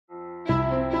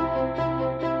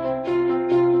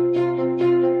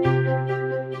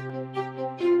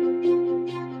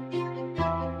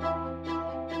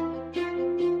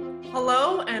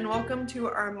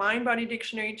Mind Body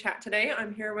Dictionary chat today.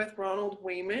 I'm here with Ronald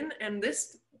Wayman, and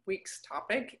this week's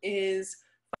topic is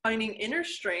finding inner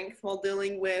strength while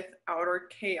dealing with outer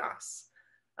chaos.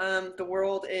 The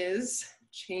world is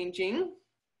changing.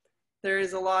 There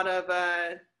is a lot of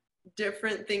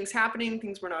different things happening,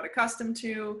 things we're not accustomed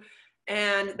to,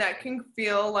 and that can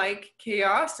feel like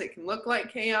chaos. It can look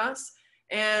like chaos.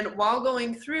 And while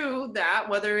going through that,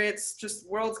 whether it's just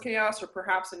world's chaos or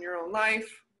perhaps in your own life,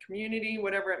 community,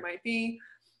 whatever it might be,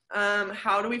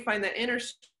 how do we find that inner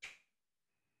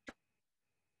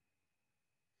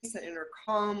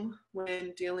calm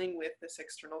when dealing with this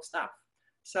external stuff?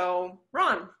 So,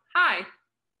 Ron, hi.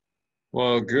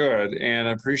 Well, good, and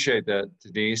I appreciate that,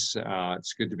 Denise.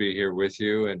 It's good to be here with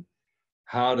you, and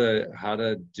how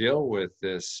to deal with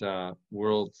this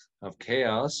world of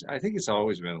chaos. I think it's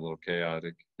always been a little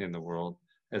chaotic in the world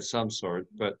at some sort,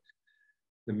 but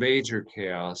the major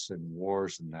chaos and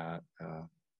wars and that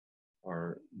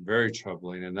are very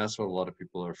troubling, and that's what a lot of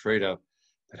people are afraid of.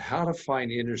 But how to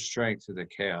find inner strength through the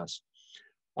chaos?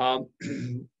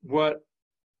 What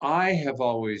I have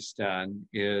always done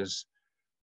is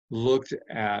looked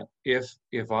at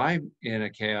if I'm in a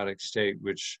chaotic state,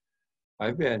 which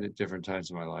I've been at different times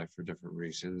in my life for different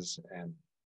reasons, and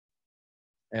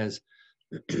as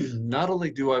not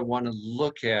only do I want to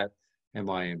look at,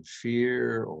 am I in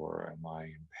fear, or am I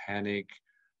in panic,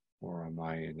 or am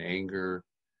I in anger?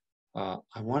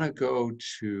 I want to go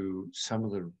to some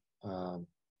of the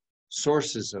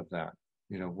sources of that.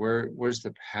 You know, where's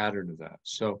the pattern of that?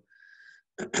 So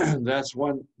that's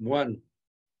one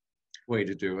way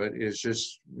to do it, is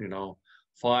just, you know,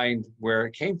 find where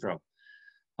it came from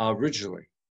originally.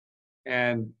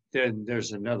 And then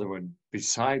there's another one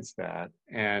besides that,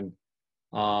 and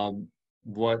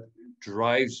what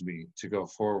drives me to go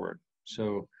forward.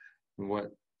 So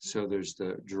there's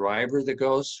the driver that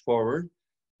goes forward,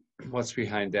 what's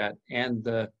behind that, and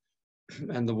the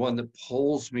one that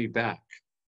pulls me back.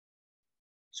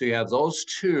 So you have those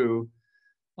two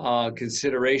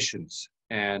considerations,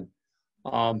 and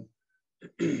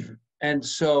and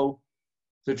so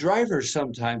the driver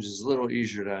sometimes is a little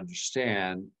easier to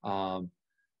understand,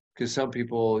 because some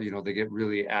people, you know, they get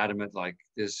really adamant, like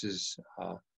this is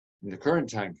in the current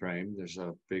time frame, there's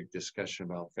a big discussion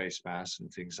about face masks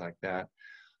and things like that,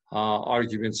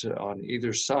 arguments on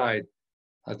either side.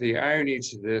 The irony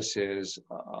to this is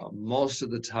most of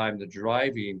the time the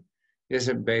driving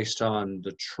isn't based on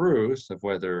the truth of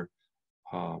whether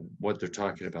what they're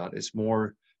talking about. It's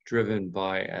more driven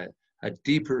by a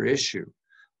deeper issue,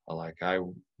 like I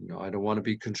don't want to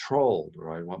be controlled,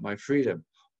 or I want my freedom,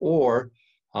 or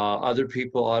other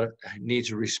people need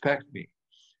to respect me,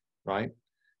 right?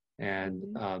 And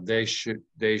they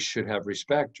should have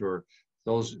respect, or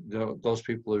those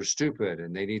people are stupid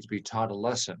and they need to be taught a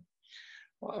lesson.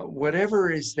 Whatever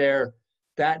is there,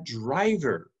 that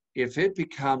driver, if it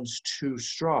becomes too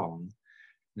strong,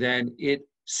 then it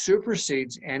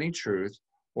supersedes any truth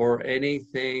or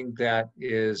anything that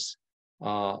is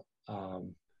more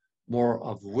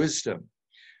of wisdom.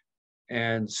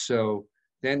 And so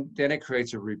then it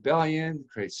creates a rebellion,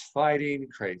 creates fighting,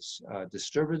 creates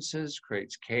disturbances,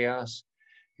 creates chaos.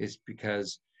 It's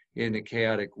because in a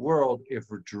chaotic world, if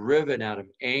we're driven out of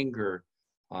anger,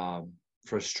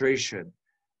 frustration,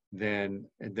 then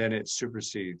it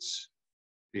supersedes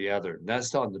the other.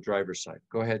 That's on the driver's side.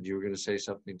 Go ahead. You were going to say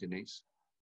something, Denise.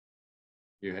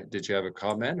 Did you have a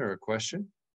comment or a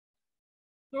question?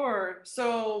 Sure.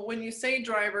 So when you say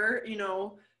driver, you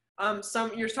know,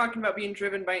 you're talking about being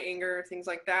driven by anger, things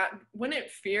like that. Wouldn't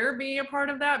fear be a part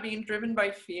of that, being driven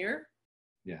by fear?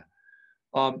 Yeah.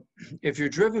 If you're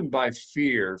driven by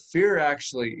fear, fear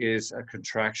actually is a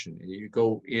contraction, and you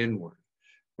go inward.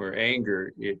 Where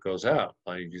anger, it goes out.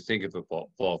 Like you think of a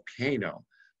volcano.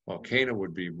 Volcano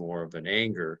would be more of an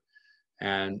anger,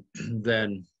 and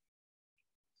then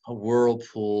a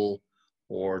whirlpool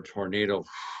or tornado,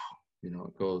 you know,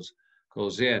 it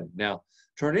goes in. Now,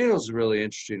 tornadoes are really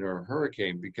interesting, or a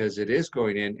hurricane, because it is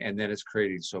going in and then it's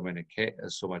creating so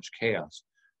much chaos.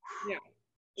 Yeah.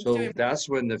 So that's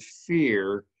when the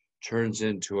fear turns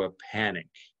into a panic,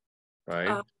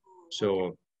 right?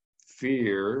 So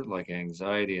fear, like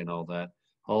anxiety and all that,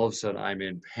 all of a sudden I'm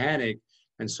in panic,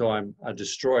 and so I'm a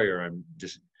destroyer. I'm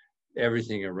just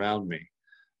everything around me.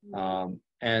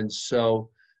 And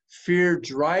so fear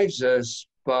drives us,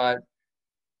 but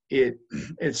it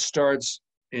starts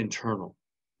internal.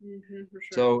 For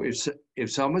sure. So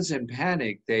if someone's in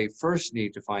panic, they first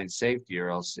need to find safety, or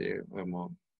else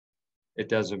it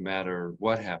doesn't matter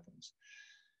what happens.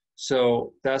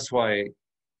 So that's why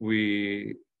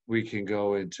we can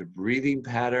go into breathing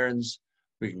patterns.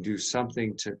 We can do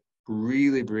something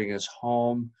really bring us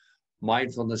home,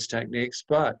 mindfulness techniques.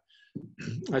 But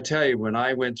I tell you, when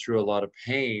I went through a lot of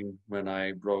pain when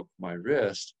I broke my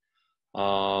wrist,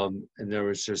 and there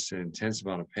was just an intense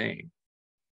amount of pain,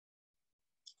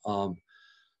 um,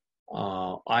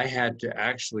 I had to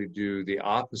actually do the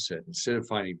opposite. Instead of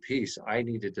finding peace, I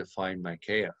needed to find my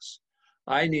chaos.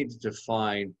 I needed to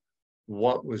find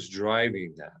what was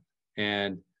driving that.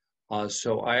 And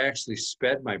so I actually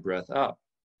sped my breath up.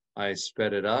 I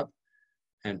sped it up,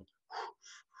 and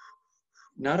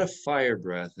not a fire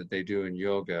breath that they do in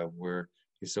yoga where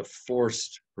it's a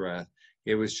forced breath.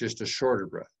 It was just a shorter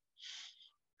breath,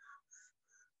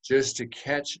 just to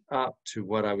catch up to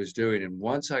what I was doing. And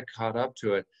once I caught up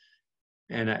to it,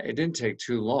 and it didn't take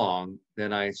too long,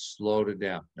 then I slowed it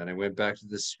down. Then I went back to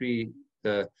the speed,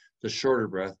 the shorter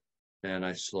breath, and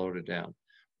I slowed it down.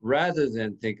 Rather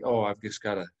than think, oh, I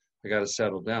gotta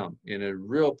settle down. In a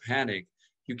real panic,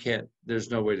 you can't, there's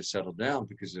no way to settle down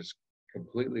because it's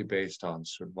completely based on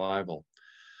survival.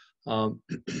 Um,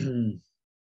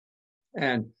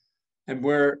 and and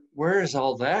where is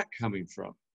all that coming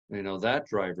from? You know, that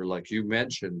driver, like you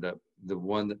mentioned, that the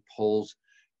one that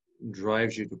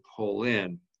drives you to pull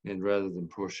in and rather than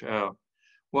push out.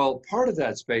 Well, part of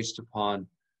that's based upon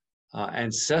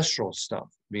ancestral stuff,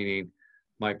 meaning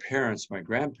my parents, my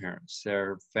grandparents,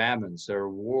 there are famines, there are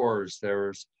wars,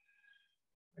 there's,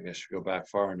 I guess you go back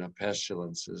far enough,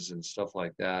 pestilences and stuff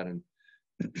like that. And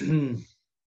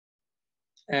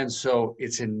and so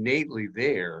it's innately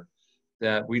there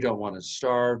that we don't want to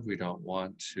starve, we don't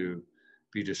want to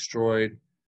be destroyed.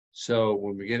 So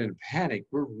when we get in panic,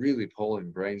 we're really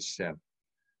pulling brainstem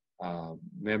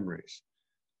memories.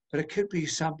 But it could be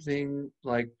something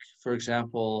like, for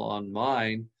example, on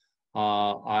mine,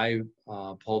 I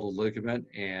pulled a ligament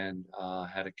and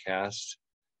had a cast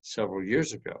several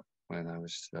years ago when I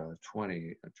was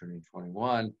 20, turning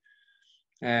 21.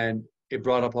 And it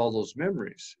brought up all those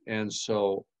memories. And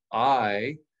so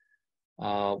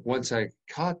once I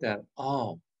caught that,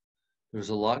 oh, there was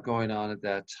a lot going on at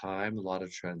that time, a lot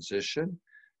of transition.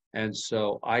 And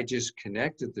so I just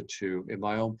connected the two in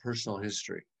my own personal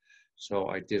history. So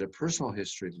I did a personal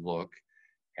history look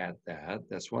at that.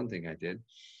 That's one thing I did.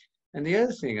 And the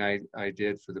other thing I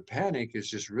did for the panic is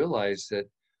just realize that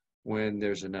when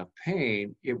there's enough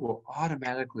pain, it will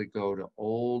automatically go to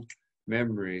old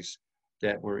memories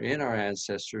that were in our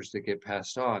ancestors that get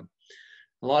passed on.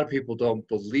 A lot of people don't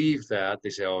believe that. They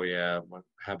say, oh, yeah, what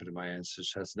happened to my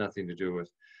ancestors has nothing to do with,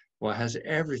 well, it has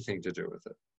everything to do with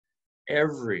it.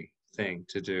 Everything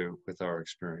to do with our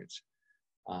experience.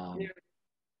 Yeah.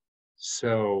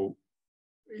 So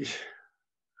Well,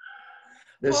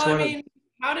 that's I one of, mean,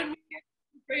 how did we get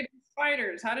afraid of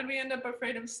spiders? How did we end up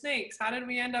afraid of snakes? How did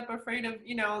we end up afraid of,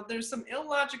 there's some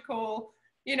illogical,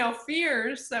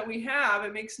 fears that we have.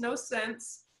 It makes no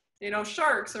sense,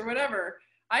 sharks or whatever.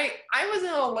 I was in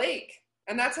a lake,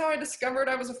 and that's how I discovered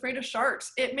I was afraid of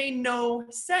sharks. It made no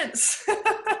sense.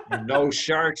 no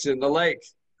sharks in the lake,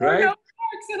 There are no right?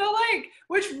 sharks in a lake,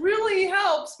 which really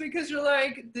helps because you're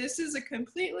like, this is a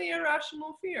completely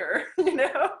irrational fear,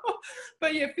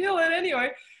 but you feel it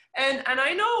anyway. And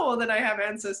I know that I have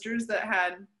ancestors that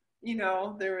had,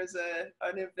 there was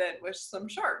an event with some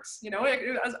sharks.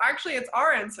 Actually it's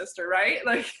our ancestor, right?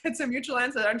 Like it's a mutual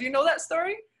ancestor. Do you know that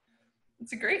story?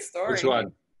 It's a great Which story.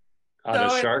 one? The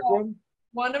So it's shark one?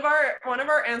 one of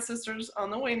our ancestors on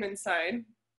the Wayman side.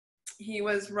 He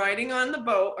was riding on the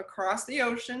boat across the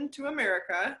ocean to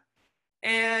America,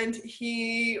 and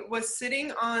he was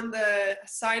sitting on the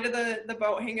side of the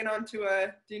boat hanging onto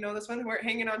do you know this one? Where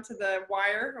hanging onto the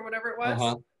wire or whatever it was.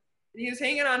 Uh-huh. He was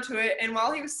hanging onto it, and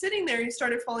while he was sitting there, he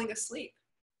started falling asleep.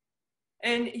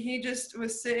 And he just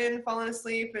was sitting, falling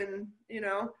asleep,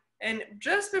 and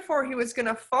just before he was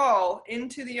gonna fall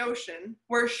into the ocean,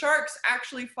 where sharks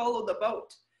actually follow the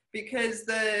boat, because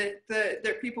the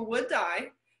people would die,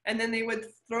 and then they would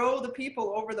throw the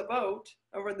people over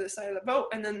the side of the boat,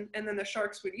 and then the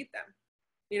sharks would eat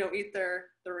them, eat their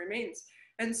remains.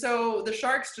 And so the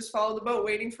sharks just followed the boat,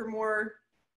 waiting for more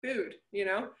food,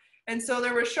 And so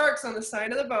there were sharks on the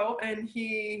side of the boat, and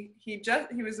he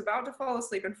was about to fall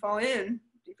asleep and fall in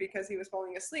because he was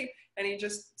falling asleep, and he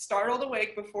just startled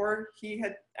awake before he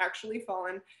had actually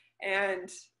fallen, and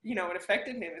it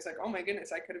affected him. It's like, oh my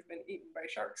goodness, I could have been eaten by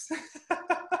sharks.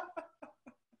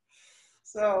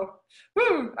 So,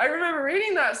 I remember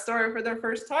reading that story for the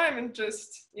first time and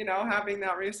just, having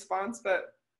that response.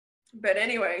 But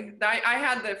anyway, I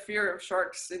had the fear of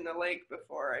sharks in the lake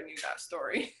before I knew that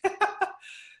story.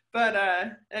 But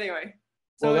anyway,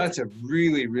 Well, so that's a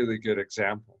really, really good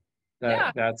example.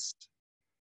 yeah, That's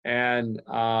and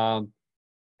um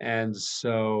and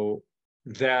so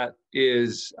that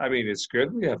is, I mean, it's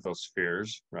good we have those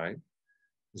fears, right?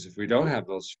 Because if we don't Mhm. have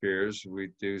those fears, we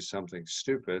do something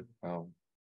stupid. Well,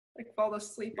 Like fall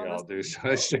asleep we on all this do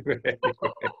something stupid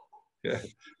anyway. Yeah.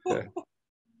 Yeah.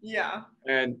 yeah.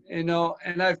 And you know,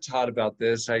 and I've taught about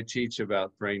this. I teach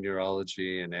about brain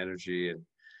neurology and energy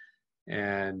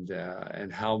and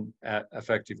how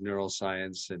effective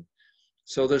neuroscience, and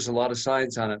so there's a lot of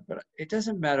science on it. But it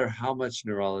doesn't matter how much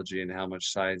neurology and how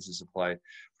much science is applied.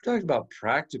 We're talking about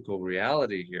practical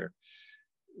reality here.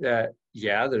 That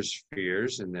yeah, there's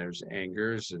fears and there's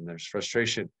angers and there's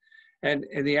frustration. And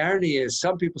the irony is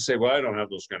some people say, well, I don't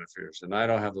have those kind of fears and I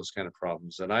don't have those kind of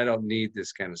problems and I don't need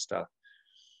this kind of stuff.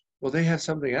 Well, they have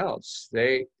something else.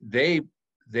 They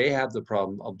have the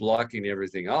problem of blocking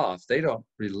everything off. They don't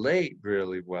relate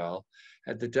really well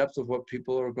at the depth of what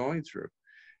people are going through.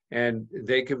 And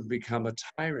they can become a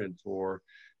tyrant, or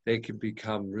they can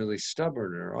become really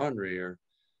stubborn or ornery, or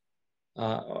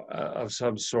of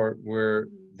some sort, where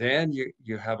then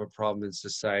you have a problem in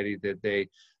society that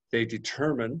they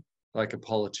determine, like a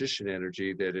politician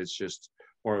energy, that it's just,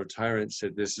 or a tyrant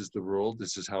said, this is the world,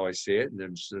 this is how I see it, and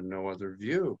there's no other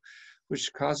view,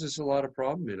 which causes a lot of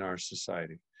problem in our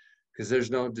society because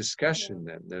there's no Yeah. discussion,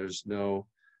 then there's no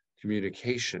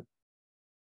communication.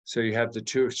 So you have the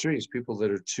two extremes: people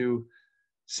that are too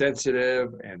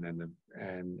sensitive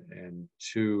and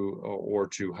too, or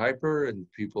too hyper,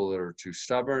 and people that are too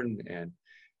stubborn and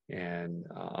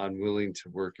unwilling to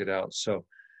work it out. So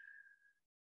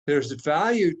there's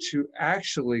value to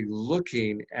actually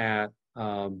looking at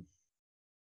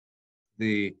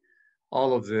the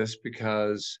all of this,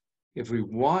 because if we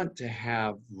want to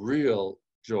have real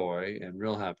joy and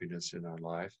real happiness in our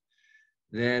life,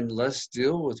 then let's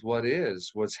deal with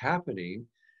what's happening,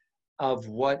 of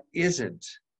what isn't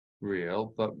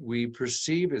real, but we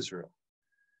perceive as real.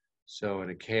 So in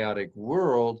a chaotic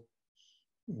world,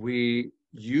 we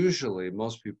usually,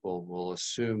 most people will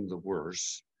assume the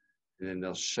worst, and then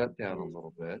they'll shut down a Mhm.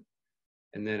 little bit.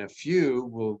 And then a few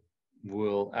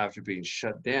will, after being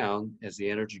shut down, as the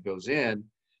energy goes in,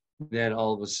 then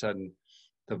all of a sudden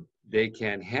they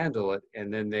can't handle it,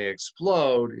 and then they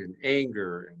explode in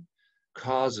anger and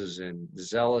causes and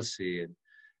zealousy,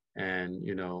 and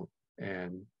you know,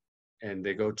 and and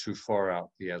they go too far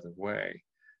out the other way,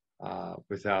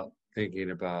 without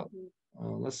thinking about,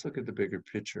 let's look at the bigger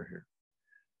picture here.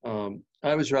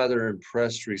 I was rather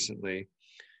impressed recently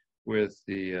with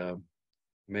the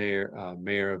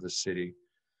mayor of the city,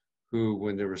 who,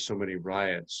 when there were so many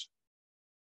riots,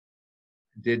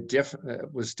 did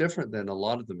different, was different than a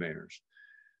lot of the mayors.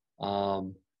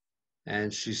 Um,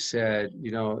 and she said,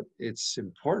 you know, it's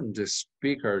important to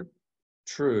speak our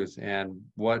truth and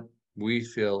what we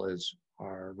feel is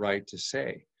our right to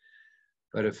say.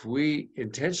 But if we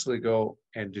intentionally go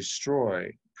and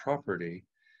destroy property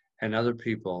and other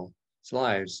people's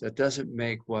lives, that doesn't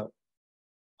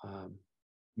um,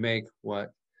 make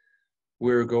what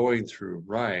we're going through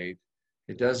right.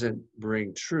 It doesn't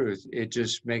bring truth. It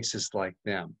just makes us like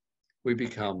them. We Yeah.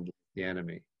 become the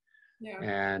enemy. Yeah.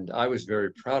 And I was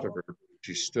very proud of her.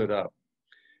 She stood up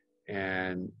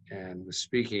and was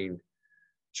speaking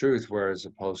truth, whereas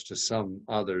opposed to some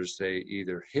others, they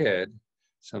either hid,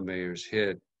 some mayors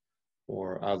hid,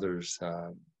 or others,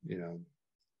 you know,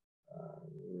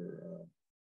 were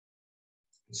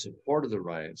in support of the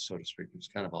riots, so to speak. It was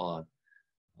kind of odd,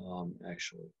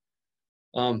 actually.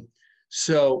 Um,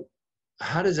 so,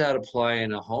 how does that apply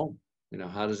in a home? You know,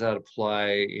 how does that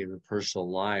apply in a personal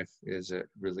life? Is a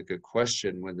really good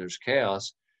question. When there's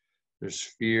chaos, there's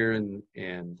fear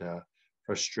and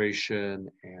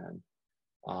frustration, and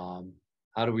um,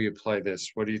 how do we apply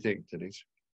this? What do you think, Denise?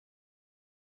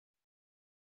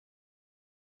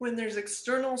 When there's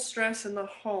external stress in the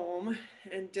home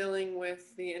and dealing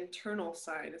with the internal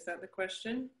side, is that the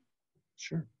question?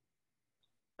 Sure.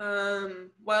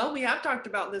 Well, we have talked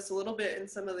about this a little bit in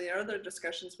some of the other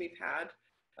discussions we've had.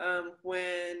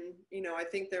 When, I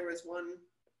think there was one,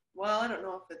 well, I don't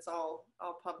know if it's all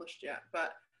published yet,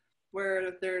 but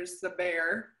where there's the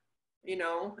bear,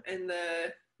 and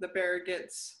the bear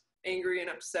gets angry and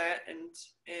upset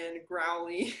and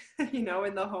growly, in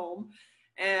the home.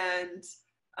 And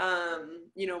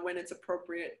when it's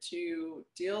appropriate to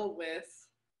deal with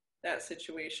that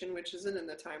situation, which isn't in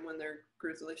the time when they're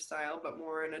grizzly style, but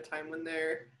more in a time when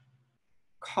they're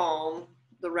calm,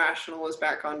 the rational is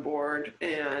back on board,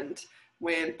 and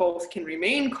when both can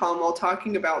remain calm while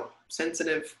talking about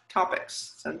sensitive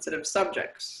topics, sensitive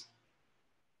subjects.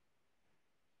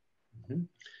 Mhm.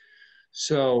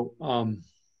 So,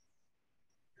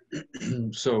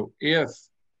 so if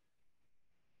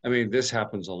I mean, this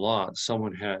happens a lot.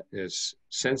 Someone is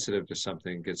sensitive to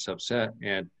something, gets upset,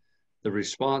 and the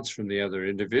response from the other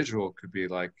individual could be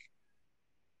like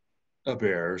a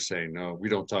bear saying, "No, we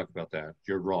don't talk about that.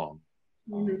 You're wrong."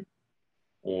 Hmm.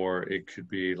 Or it could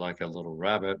be like a little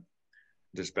rabbit,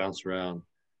 just bounce around.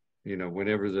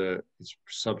 Whenever the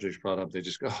subject's brought up, they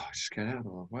just go, "Oh, I just can't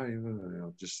handle it.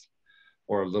 Why? Just."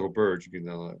 Or a little bird, you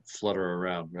can flutter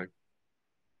around, right?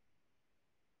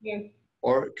 Yeah.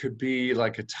 Or it could be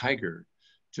like a tiger,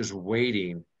 just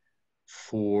waiting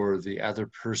for the other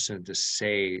person to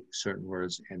say certain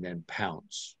words and then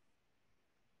pounce.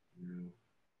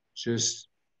 Just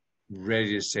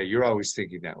ready to say, "You're always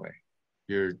thinking that way.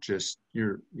 You,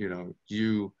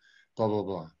 blah, blah,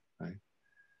 blah." Right?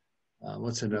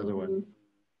 What's another one? Hmm.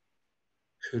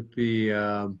 Could be,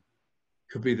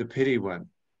 could be the pity one,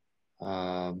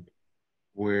 um,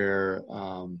 where,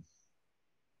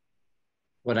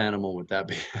 what animal would that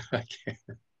be? I can't,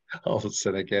 all of a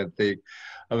sudden I can't think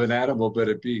of an animal, but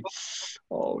it'd be,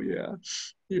 "Oh yeah,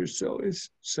 you're so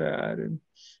sad," and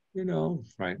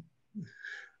right.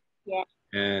 Yeah.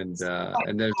 And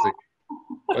there's the,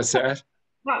 what's that?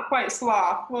 Not quite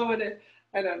sloth. What would it?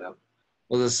 I don't know.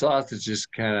 Well, the sloth is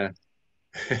just kind of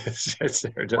sits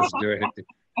there, doesn't do anything,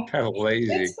 kind of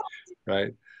lazy, It's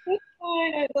right?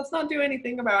 fine. Let's not do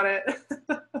anything about it.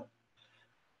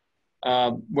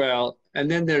 Well, and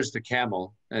then there's the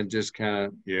camel, and just kind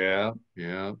of, yeah,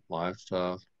 yeah, life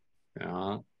stuff,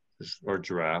 yeah, or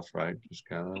giraffe, right? Just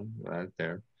kind of right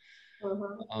there.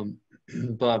 Uh-huh. Um,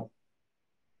 but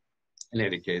in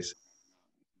any case,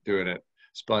 doing it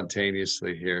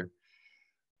spontaneously here.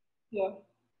 Yeah.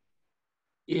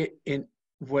 In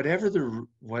whatever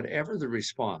the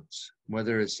response,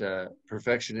 whether it's a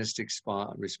perfectionistic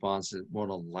response that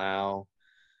won't allow,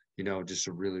 just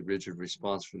a really rigid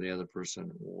response from the other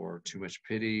person, or too much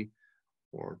pity,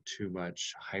 or too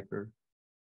much hyper,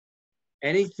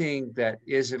 anything that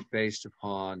isn't based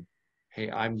upon, "Hey,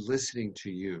 I'm listening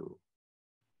to you.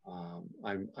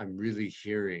 I'm really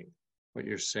hearing what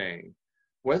you're saying,"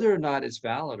 whether or not it's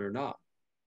valid or not.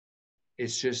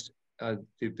 It's just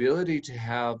the ability to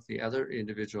have the other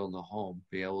individual in the home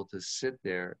be able to sit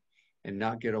there and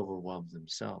not get overwhelmed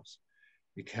themselves.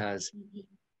 Because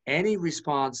any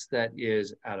response that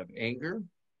is out of anger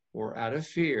or out of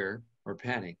fear or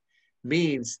panic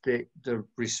means that the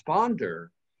responder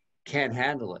can't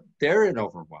handle it. They're in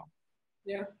overwhelm.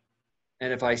 Yeah.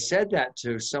 And if I said that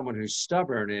to someone who's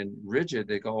stubborn and rigid,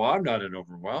 they go, "Oh, I'm not in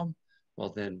overwhelm." Well,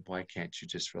 then why can't you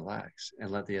just relax and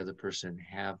let the other person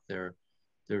have their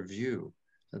view?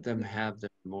 Let them have their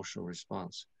emotional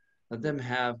response. Let them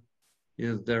have,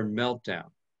 their meltdown.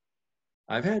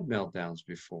 I've had meltdowns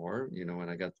before, when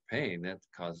I got the pain that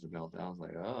caused the meltdown. I was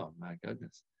like, "Oh my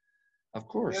goodness." Of Yeah.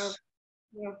 course,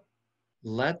 Yeah.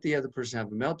 let the other person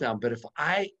have a meltdown. But if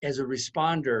I, as a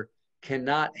responder,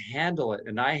 cannot handle it,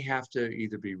 and I have to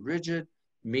either be rigid,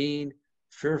 mean,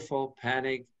 fearful,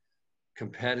 panic,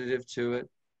 competitive to it,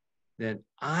 then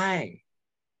I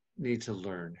need to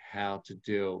learn how to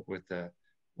deal with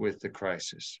the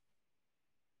crisis.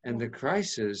 And Yeah. the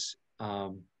crisis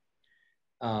um,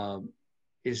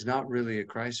 is not really a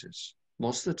crisis.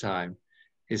 Most of the time,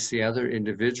 it's the other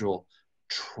individual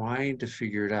trying to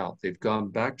figure it out. They've gone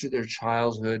back to their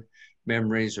childhood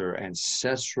memories or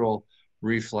ancestral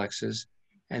reflexes,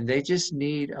 and they just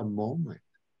need a moment.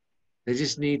 They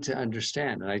just need to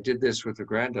understand. And I did this with a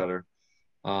granddaughter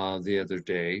the other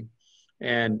day,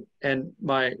 and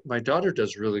my daughter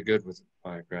does really good with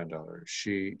my granddaughter.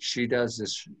 She does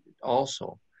this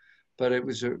also, but it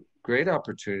was a great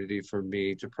opportunity for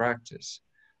me to practice.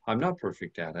 I'm not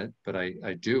perfect at it, but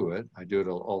I do it. I do it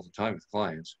all the time with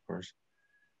clients, of course,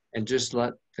 and just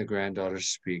let the granddaughter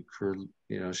speak her,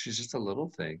 she's just a little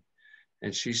thing.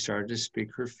 And she started to speak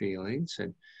her feelings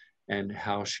and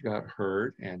how she got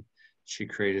hurt. And she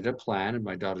created a plan. And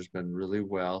my daughter's been really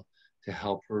well to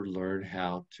help her learn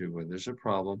how to, when there's a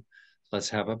problem, let's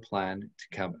have a plan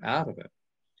to come out of it.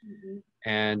 Hmm.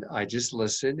 And I just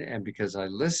listened. And because I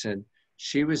listened,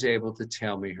 she was able to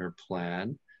tell me her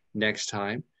plan next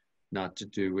time, not to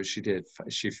do what she did.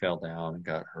 She fell down and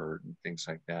got hurt and things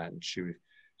like that. And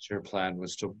her plan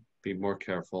was to be more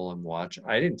careful and watch.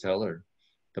 I didn't tell her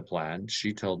the plan.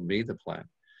 She told me the plan.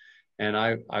 And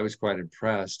I was quite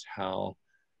impressed how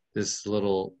this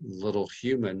little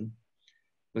human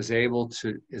was able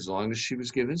to, as long as she was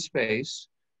given space,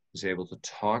 was able to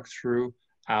talk through,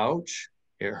 "Ouch,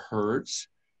 it hurts,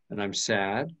 and I'm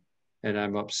sad, and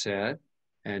I'm upset,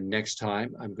 and next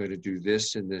time I'm going to do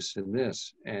this and this and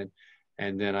this." And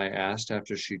then I asked,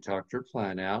 after she talked her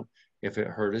plan out, if it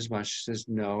hurt as much. She says,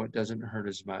 "No, it doesn't hurt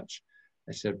as much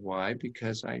I said, why?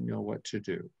 Because I know what to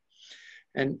do.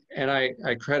 And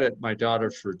I credit my daughter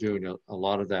for doing a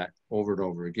lot of that over and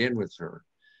over again with her.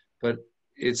 But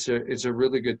it's a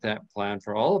really good that plan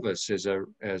for all of us as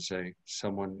a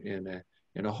someone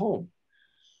in a home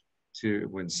to,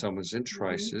 when someone's in Mhm.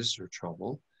 crisis or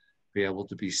trouble, be able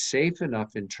to be safe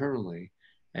enough internally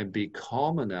and be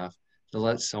calm enough to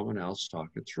let someone else talk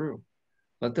it through.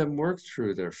 Let them work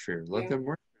through their fear. Let Yeah. them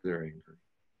work through their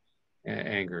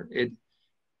anger.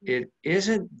 It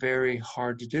isn't very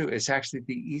hard to do. It's actually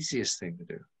the easiest thing to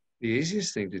do. The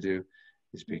easiest thing to do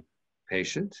is be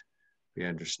patient, be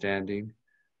understanding,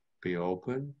 be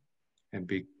open, and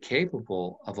be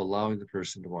capable of allowing the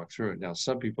person to walk through it. Now,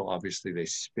 some people obviously they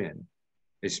spin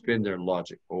their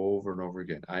logic over and over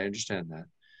again. I understand that.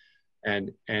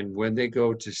 And when they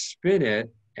go to spin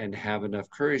it and have enough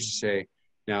courage to say,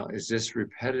 now, is this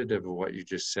repetitive of what you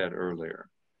just said earlier?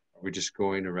 Are we just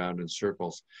going around in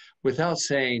circles without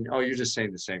saying, oh, you're just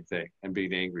saying the same thing and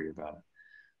being angry about it?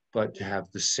 But to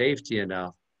have the safety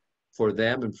enough for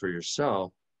them and for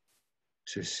yourself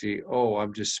to see, oh,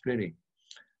 I'm just spinning.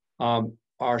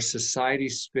 Our society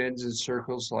spins in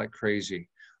circles like crazy.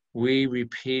 We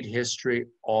repeat history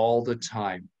all the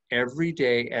time. Every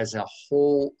day, as a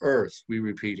whole earth, we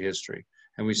repeat history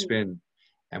and we Mhm. spin,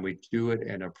 and we do it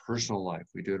in our personal life.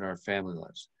 We do it in our family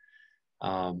lives.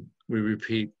 We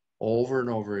repeat over and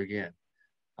over again.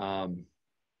 Um,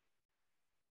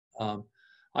 um,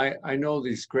 I know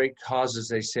these great causes,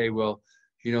 they say, well,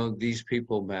 you know, these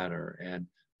people matter and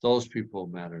those people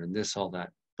matter and this, all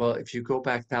that. Well, if you go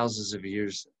back thousands of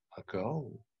years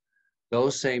ago,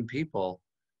 those same people,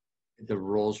 the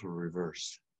roles were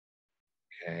reversed.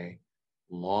 Okay.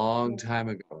 Long Yeah. time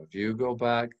ago. If you go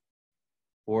back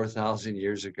 4,000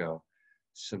 years ago,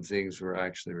 some things were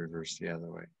actually reversed the other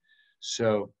way.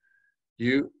 So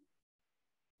you,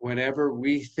 whenever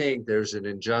we think there's an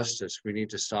injustice, we need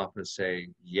to stop and say,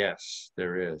 yes,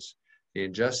 there is. The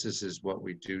injustice is what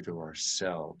we do to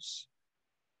ourselves.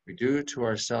 We do it to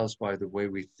ourselves by the way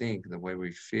we think, the way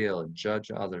we feel, and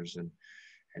judge others, and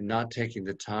not taking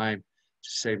the time to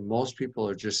say most people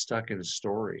are just stuck in a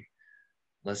story.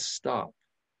 Let's stop.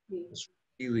 Let's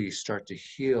really start to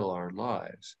heal our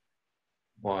lives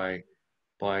by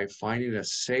finding a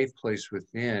safe place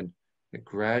within that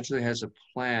gradually has a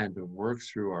plan to work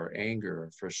through our anger,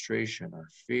 our frustration, our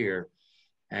fear,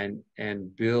 and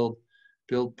build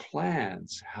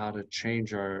plans how to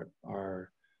change our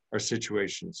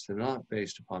situations. They're not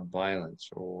based upon violence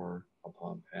or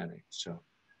upon panic. So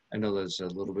I know there's a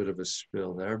little bit of a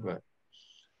spill there, but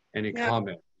any Yeah.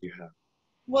 comment you have?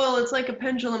 Well, it's like a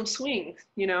pendulum swing,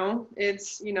 you know?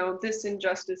 It's, you know, this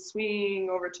injustice swinging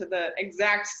over to the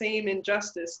exact same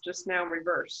injustice, just now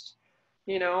reversed,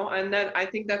 you know? And that I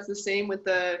think that's the same with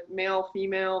the male,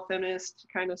 female, feminist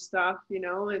kind of stuff, you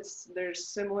know? It's there's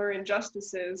similar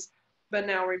injustices, but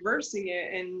now reversing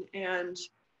it and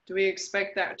do we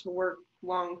expect that to work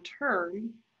long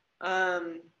term?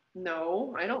 Um,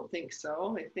 no, I don't think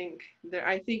so. I think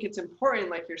it's important,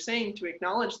 like you're saying, to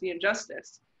acknowledge the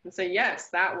injustice and say, yes,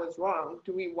 that was wrong.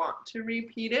 Do we want to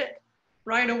repeat it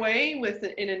right away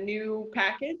in a new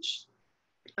package?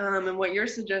 And what you're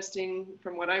suggesting,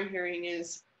 from what I'm hearing,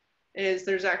 is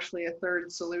there's actually a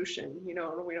third solution. You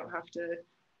know, we don't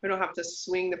have to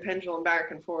swing the pendulum back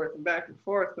and forth,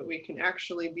 but we can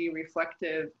actually be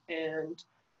reflective and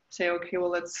say, okay, well,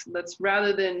 let's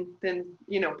rather than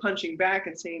you know punching back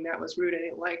and saying that was rude, I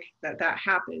didn't like that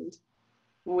happened,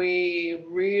 we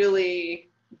really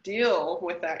deal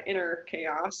with that inner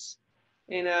chaos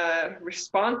in a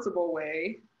responsible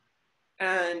way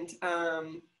and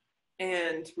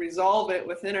and resolve it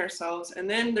within ourselves, and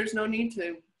then there's no need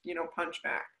to you know punch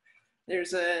back.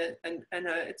 There's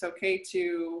it's okay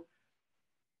to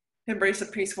embrace a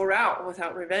peaceful route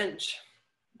without revenge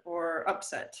or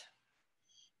upset.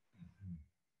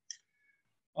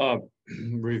 Uh,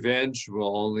 Revenge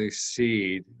will be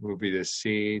the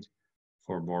seed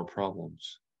for more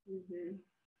problems. Mm-hmm.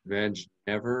 Revenge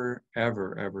never,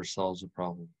 ever, ever solves a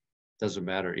problem. Doesn't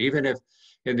matter. Even if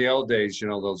in the old days, you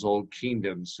know, those old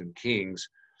kingdoms and kings,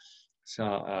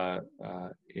 so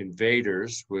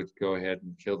invaders would go ahead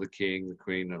and kill the king, the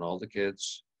queen, and all the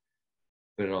kids,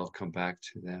 but it all come back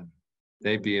to them.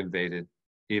 They'd be invaded.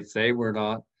 If they were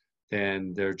not,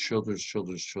 then their children's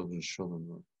children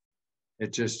were.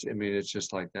 It just, I mean, it's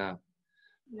just like that.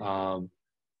 Yeah. Um,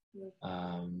 Yeah.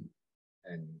 um,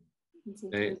 and It's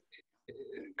they,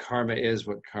 interesting. karma is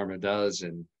what karma does,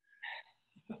 and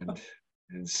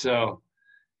and so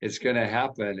it's going to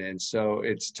happen. And so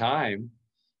it's time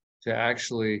to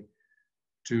actually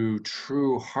do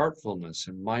true heartfulness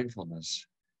and mindfulness,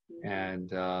 Mm-hmm.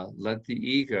 and let the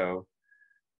ego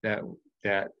that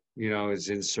is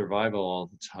in survival all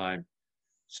the time,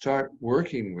 start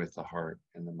working with the heart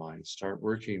and the mind. Start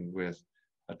working with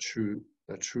a true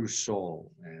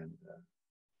soul and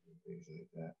things like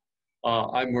that.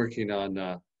 I'm working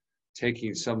on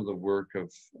taking some of the work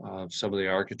of some of the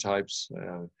archetypes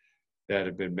that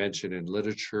have been mentioned in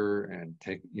literature and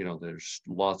there's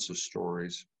lots of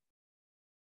stories,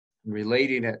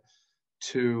 relating it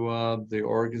to the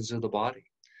organs of the body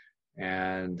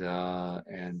and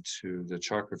to the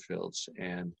chakra fields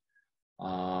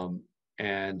um,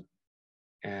 and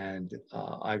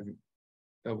I've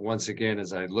once again,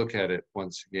 as I look at it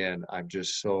once again, I'm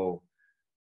just so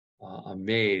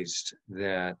amazed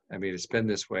that, I mean, it's been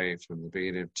this way from the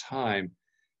beginning of time,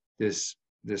 this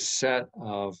this set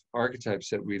of archetypes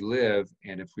that we live,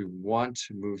 and if we want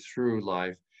to move through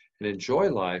life and enjoy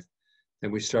life,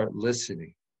 then we start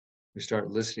listening. We start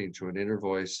listening to an inner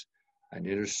voice, an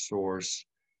inner source,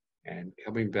 and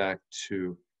coming back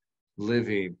to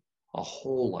living a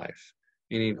whole life,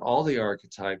 meaning all the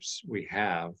archetypes we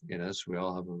have in us. We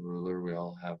all have a ruler. We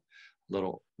all have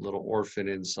little orphan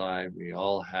inside. We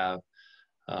all have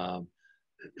um,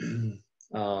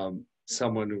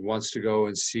 someone who wants to go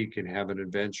and seek and have an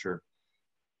adventure.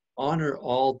 Honor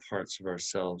all parts of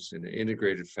ourselves in an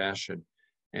integrated fashion.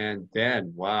 And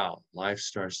then, wow, life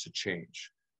starts to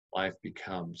change. Life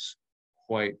becomes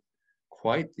quite,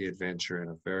 quite the adventure in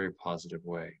a very positive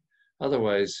way.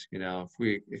 Otherwise, if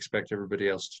we expect everybody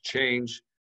else to change,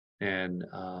 and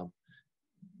no,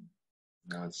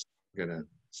 it's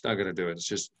not gonna do it. It's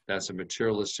just that's a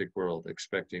materialistic world,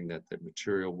 expecting that the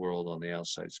material world on the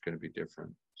outside is going to be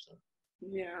different. So.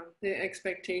 Yeah, the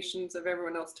expectations of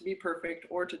everyone else to be perfect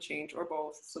or to change or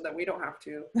both, so that we don't have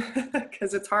to,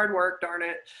 because it's hard work, darn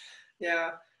it.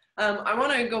 Yeah. I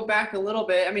want to go back a little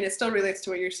bit. I mean, it still relates to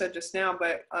what you said just now,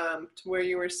 but to where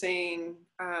you were saying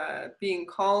being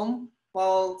calm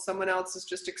while someone else is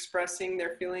just expressing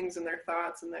their feelings and their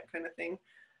thoughts and that kind of thing.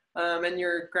 And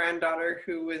your granddaughter,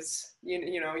 who was,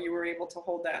 you were able to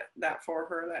hold that for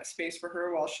her, that space for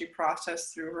her while she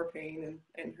processed through her pain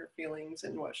and her feelings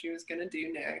and what she was going to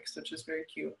do next, which is very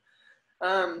cute.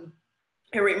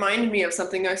 It reminded me of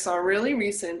something I saw really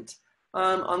recent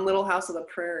on Little House of the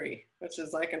Prairie, which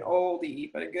is like an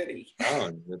oldie but a goodie.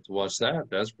 Oh, let's watch that.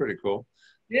 That's pretty cool.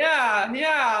 Yeah.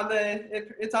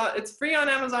 It's free on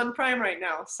Amazon Prime right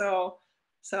now, so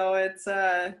it's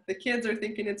the kids are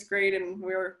thinking it's great, and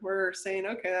we're saying,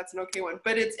 okay, that's an okay one.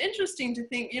 But it's interesting to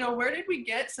think, where did we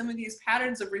get some of these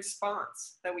patterns of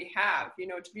response that we have,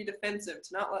 to be defensive,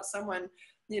 to not let someone,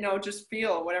 just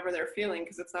feel whatever they're feeling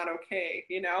because it's not okay,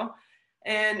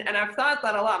 And I've thought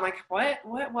that a lot. I'm like,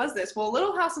 what was this? Well,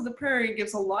 Little House of the Prairie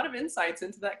gives a lot of insights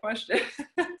into that question.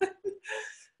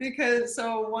 Because,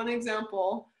 so one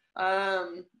example,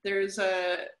 there's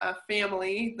a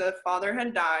family, the father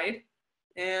had died,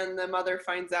 and the mother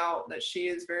finds out that she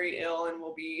is very ill and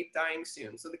will be dying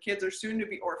soon. So the kids are soon to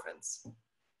be orphans.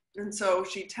 And so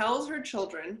she tells her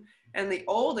children, and the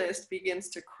oldest begins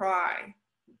to cry.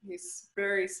 He's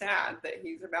very sad that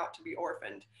he's about to be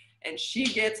orphaned. And she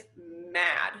gets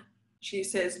mad. She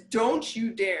says, "Don't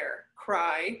you dare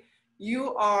cry.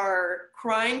 You are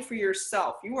crying for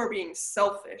yourself. You are being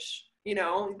selfish.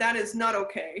 That is not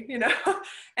okay,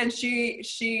 And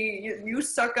you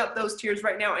suck up those tears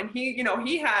right now." And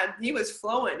he was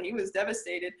flowing, he was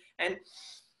devastated. And,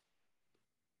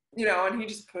 and he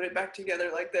just put it back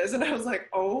together like this. And I was like,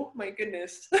 oh my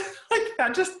goodness, like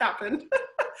that just happened.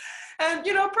 And,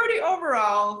 pretty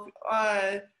overall,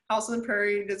 House on the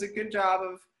Prairie does a good job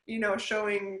of,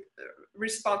 showing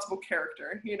responsible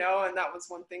character, and that was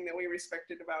one thing that we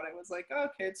respected about it. Was like,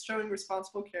 okay, it's showing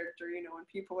responsible character, when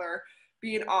people are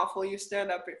being awful, you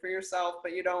stand up for yourself,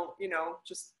 but you don't,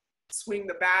 just swing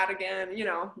the bat again.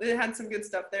 It had some good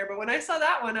stuff there. But when I saw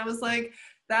that one, I was like,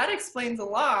 that explains a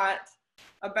lot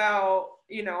about,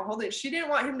 she didn't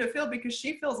want him to feel, because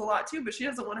she feels a lot too, but she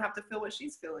doesn't want to have to feel what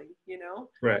she's feeling,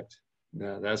 Correct.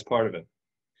 Yeah, that's part of it.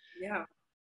 Yeah.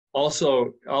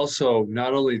 Also,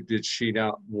 not only did she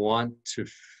not want to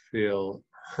feel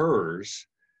hers,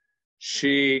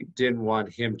 she didn't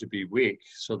want him to be weak.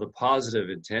 So the positive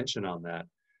intention on that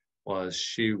was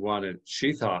she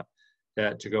thought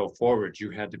that to go forward, you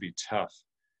had to be tough.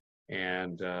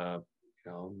 And,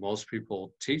 most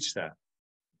people teach that.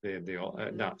 They all,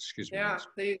 not, excuse me, Yeah.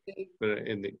 but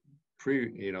in the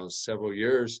several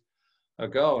years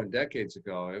ago and decades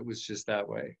ago, it was just that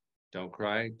way. Don't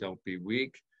cry, don't be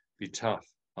weak, be tough.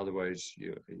 Otherwise,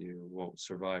 you won't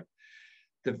survive.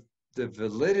 The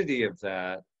validity of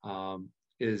that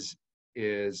is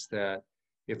that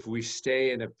if we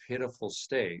stay in a pitiful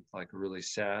state, like really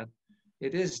sad,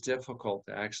 it is difficult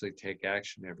to actually take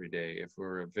action every day if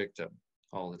we're a victim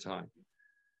all the time.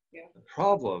 Yeah. The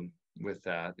problem with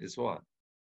that is what?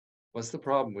 What's the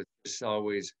problem with just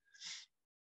always,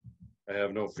 I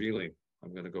have no feeling,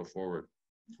 I'm going to go forward?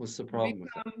 What's the You problem with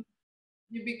that? become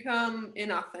you become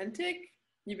inauthentic.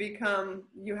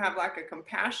 You have lack of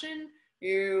compassion.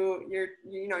 You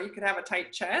could have a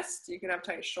tight chest. You could have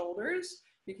tight shoulders.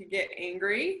 You could get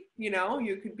angry.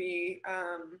 You could be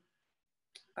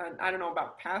I don't know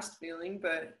about past feeling,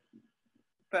 but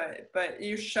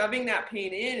you're shoving that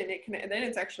pain in, and then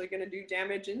it's actually going to do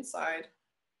damage inside.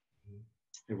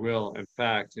 It will. In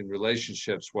fact, in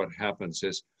relationships, what happens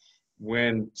is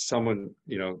when someone,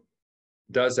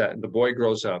 does that and the boy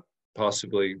grows up,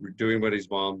 possibly doing what his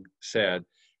mom said,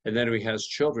 and then he has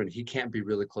children, he can't be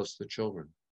really close to the children.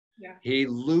 Yeah. He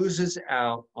loses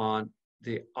out on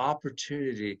the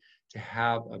opportunity to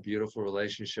have a beautiful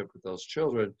relationship with those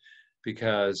children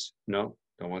because, no,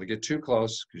 don't want to get too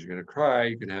close because you're going to cry,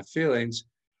 you're going to have feelings.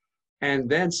 And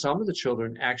then some of the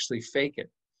children actually fake it.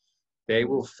 They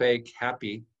will fake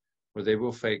happy or they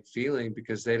will fake feeling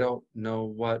because they don't know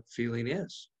what feeling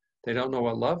is. They don't know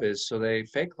what love is, so they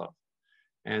fake love.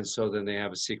 And so then they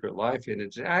have a secret life. And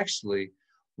it's actually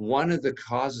one of the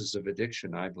causes of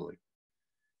addiction, I believe,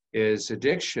 is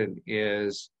addiction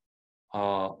is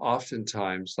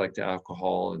oftentimes like the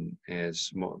alcohol and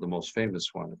is the most famous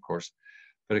one, of course,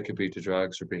 but it could be to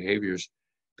drugs or behaviors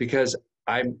because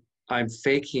I'm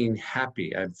faking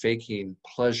happy, I'm faking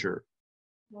pleasure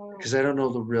Wow. because I don't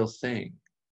know the real thing.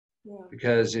 Yeah.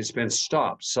 Because it's been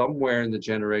stopped somewhere in the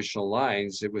generational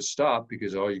lines. It was stopped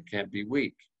because, oh, you can't be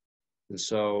weak. And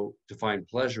so to find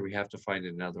pleasure, we have to find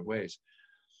it in other ways.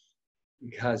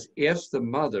 Because if the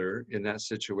mother in that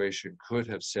situation could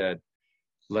have said,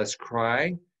 let's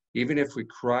cry, even if we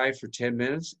cry for 10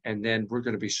 minutes, and then we're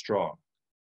going to be strong.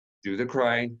 Do the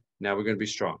crying, now we're going to be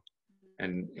strong.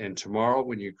 And tomorrow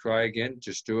when you cry again,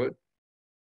 just do it,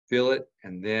 feel it,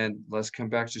 and then let's come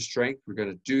back to strength. We're going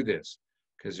to do this.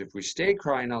 Because if we stay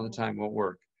crying all the time, it won't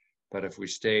work. But if we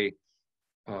stay,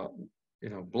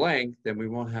 blank, then we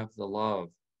won't have the love.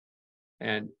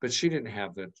 But she didn't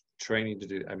have the training to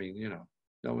do. I mean,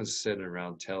 no one's sitting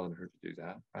around telling her to do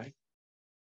that, right?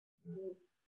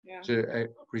 Yeah. To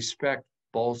respect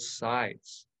both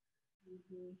sides.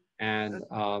 Mm-hmm. And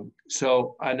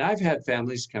and I've had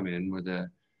families come in where the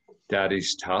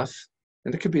daddy's tough,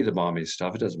 and it could be the mommy's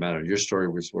tough. It doesn't matter. Your story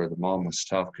was where the mom was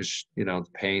tough because, the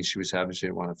pain she was having, she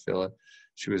didn't want to feel it.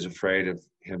 She was afraid of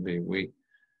him being weak.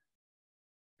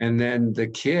 And then the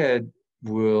kid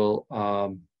will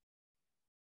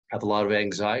have a lot of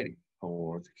anxiety,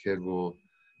 or the kid will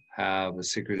have a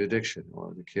secret addiction,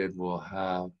 or the kid will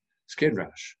have skin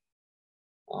rash.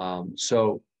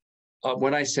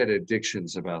 When I said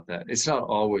addictions about that, it's not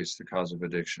always the cause of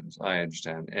addictions, I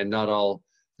understand. And not all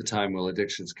the time will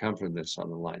addictions come from this on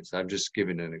the lines. I'm just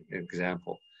giving an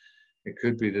example. It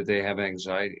could be that they have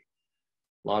anxiety.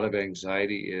 A lot of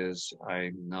anxiety is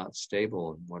I'm not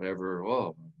stable and whatever.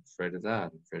 Oh, I'm afraid of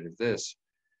that, I'm afraid of this.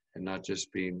 And not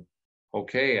just being,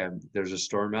 okay, there's a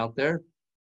storm out there.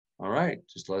 All right,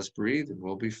 just let's breathe and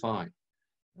we'll be fine.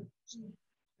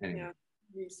 Anyway. Yeah,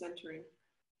 recentering.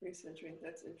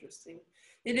 That's interesting.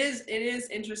 It is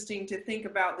interesting to think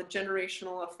about the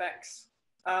generational effects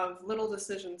of little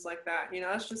decisions like that.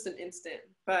 That's just an instant,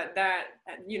 but that,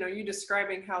 you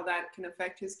describing how that can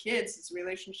affect his kids, his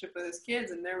relationship with his kids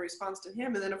and their response to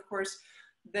him. And then of course,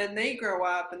 then they grow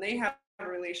up and they have a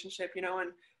relationship,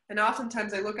 and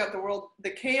oftentimes I look at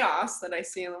the chaos that I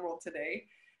see in the world today,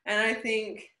 and I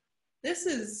think this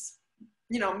is,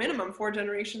 minimum 4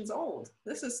 generations old.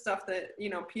 This is stuff that,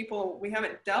 we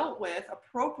haven't dealt with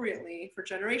appropriately for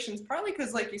generations, partly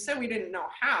because, like you said, we didn't know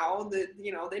how. They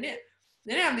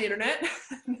didn't have the internet.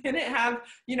 They didn't have,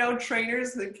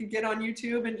 trainers that could get on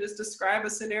YouTube and just describe a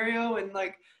scenario and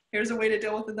like, here's a way to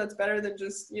deal with it that's better than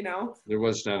just, There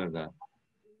was none of that.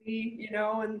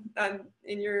 and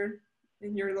in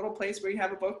your little place where you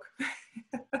have a book.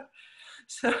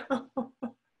 So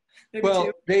maybe Well,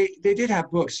 two. they did have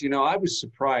books. I was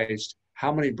surprised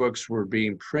how many books were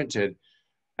being printed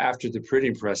after the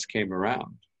printing press came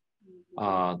around,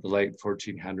 the late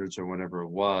 1400s or whenever it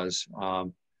was,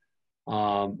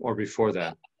 or before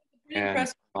that. The printing And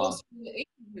press was close to the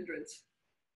 1800s.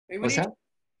 Wait, what what's are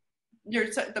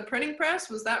you? that? The printing press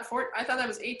was that I thought that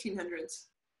was 1800s.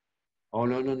 Oh,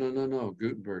 no, no, no, no, no.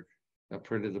 Gutenberg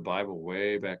printed the Bible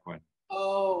way back when.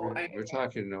 Oh, We're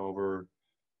talking over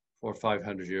 400 or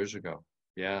 500 years ago.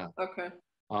 Yeah. okay.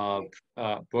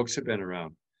 Books have been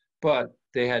around, but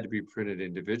they had to be printed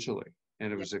individually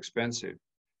and it was expensive.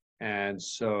 And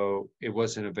so it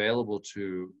wasn't available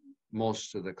to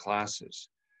most of the classes.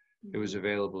 It was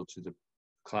available to the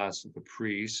class of the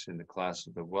priests and the class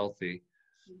of the wealthy.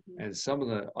 Mm-hmm. And some of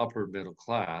the upper middle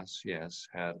class, yes,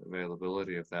 had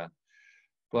availability of that.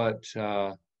 But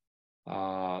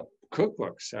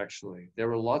cookbooks, actually, there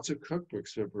were lots of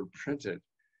cookbooks that were printed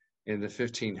in the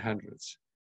 1500s.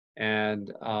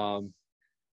 And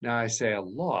now I say a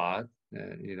lot,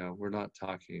 you know, we're not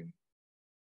talking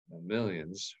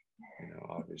millions, you know,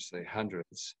 obviously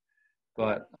hundreds,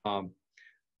 Yeah.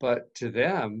 but to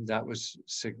them that was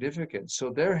significant.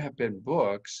 So there have been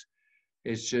books.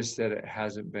 It's just that it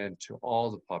hasn't been to all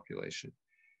the population,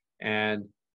 and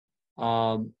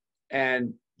um,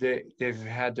 and they've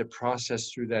had to process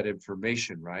through that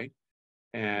information, right?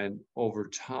 And over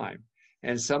time,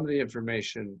 and some of the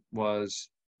information was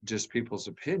just people's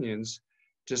opinions,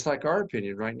 just like our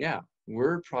opinion right now.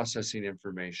 We're processing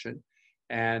information,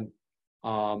 and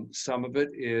some of it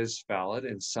is valid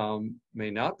and some may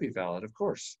not be valid, of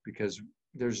course, because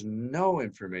there's no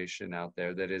information out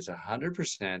there that is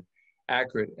 100%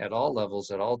 accurate at all levels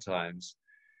at all times.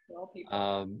 Well,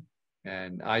 people.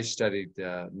 And I studied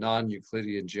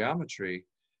non-Euclidean geometry,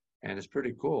 and it's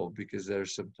pretty cool because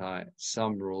there's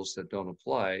some rules that don't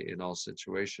apply in all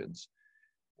situations,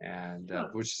 and Huh.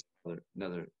 which is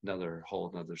another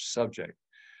whole another subject.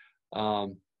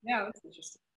 Um, Yeah, that's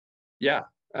interesting. yeah,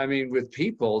 I mean, with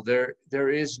people, there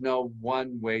is no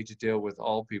one way to deal with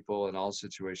all people in all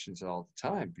situations all the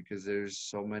time because there's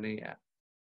so many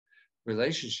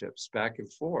relationships back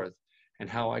and forth, and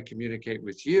how I communicate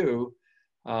with you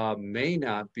may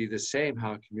not be the same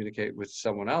how I communicate with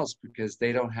someone else because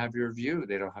they don't have your view,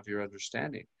 they don't have your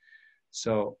understanding.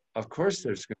 So of course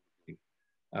there's going to be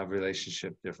a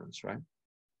relationship difference, right?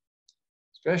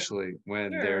 Especially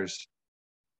when Sure. there's,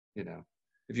 you know,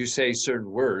 if you say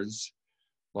certain words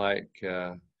like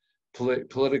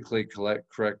politically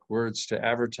correct words to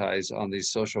advertise on these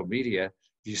social media,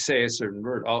 if you say a certain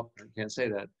word, oh, I can't say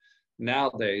that.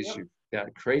 Nowadays, Yep. you've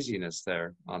got craziness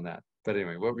there on that. But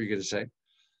anyway, what were you going to say?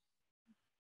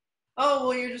 Oh,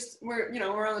 well,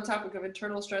 we're on the topic of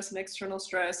internal stress and external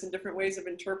stress and different ways of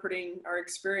interpreting our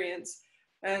experience.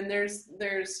 And there's,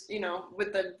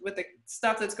 with the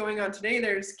stuff that's going on today,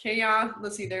 there's chaos.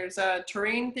 Let's see, there's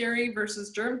terrain theory versus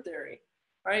germ theory,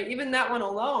 right? Even that one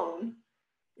alone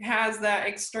has that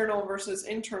external versus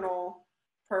internal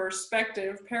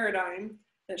perspective paradigm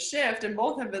that shift, and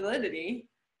both have validity.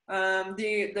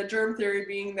 The germ theory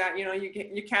being that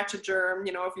you catch a germ,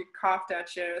 if you coughed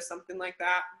at you or something like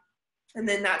that, and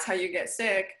then that's how you get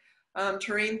sick.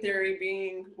 Terrain theory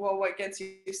being, well, what gets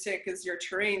you sick is your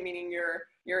terrain, meaning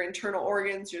your internal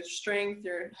organs, your strength,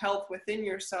 your health within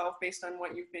yourself based on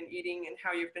what you've been eating and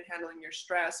how you've been handling your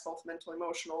stress, both mental,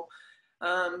 emotional,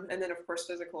 and then of course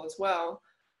physical as well.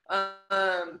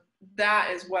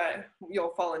 That is what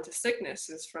you'll fall into sickness,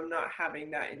 is from not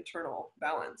having that internal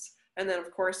balance. And then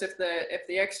of course if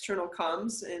the external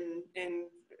comes and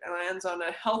lands on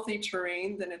a healthy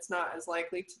terrain, then it's not as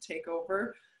likely to take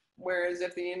over. Whereas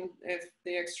if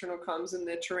the external comes and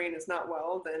the terrain is not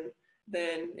well,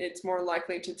 then it's more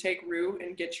likely to take root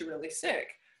and get you really sick.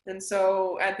 And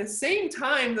so at the same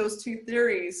time, those two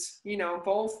theories,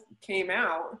 both came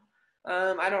out.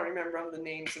 I don't remember on the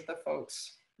names of the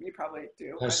folks. You probably do. I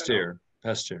don't know.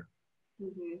 Pasteur,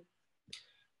 Mm-hmm.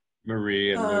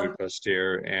 Marie and Louis Um,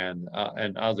 Pasteur and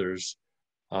others,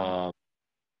 uh,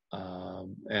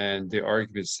 and the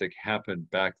arguments that happened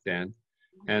back then,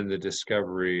 and the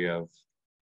discovery of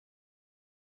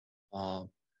uh,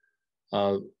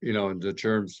 the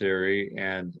germ theory.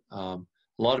 And a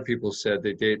lot of people said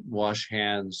they didn't wash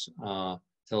hands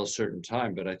till a certain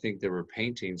time, but I think there were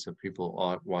paintings of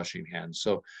people washing hands.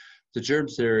 So the germ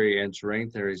theory and terrain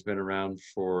theory has been around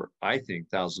for, I think,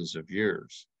 thousands of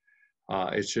years.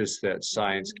 It's just that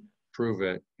science can prove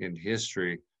it in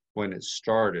history when it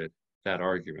started, that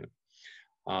argument.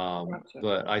 gotcha.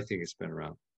 But I think it's been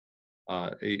around.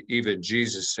 Even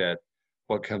Jesus said,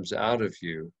 what comes out of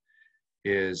you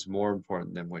is more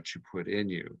important than what you put in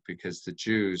you, because the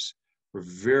Jews were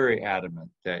very adamant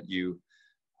that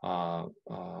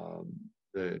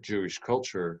the Jewish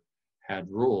culture had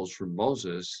rules from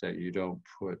Moses that you don't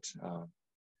put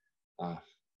uh,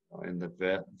 in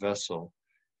the vessel,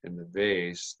 in the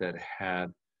vase that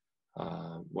had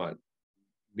what,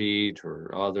 meat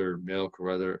or other milk or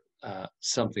other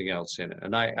something else in it.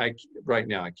 And I right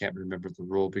now I can't remember the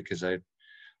rule because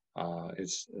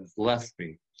it's left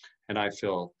me, and I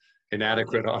feel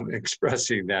inadequate on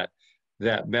expressing that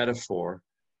metaphor.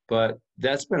 But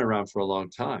that's been around for a long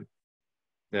time.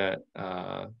 That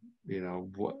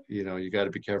you got to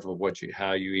be careful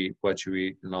how you eat, what you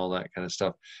eat, and all that kind of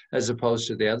stuff. As opposed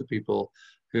to the other people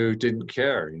who didn't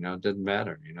care, it didn't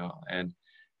matter,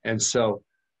 and so,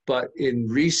 but in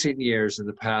recent years, in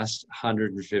the past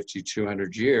 150,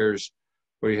 200 years,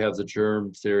 where you have the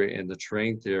germ theory and the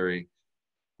terrain theory,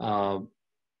 um,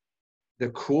 the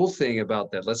cool thing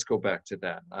about that, let's go back to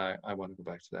that. I want to go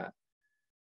back to that.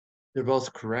 They're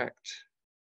both correct.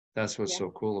 That's what's Yeah.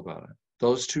 so cool about it.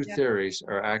 Those two Yeah. theories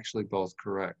are actually both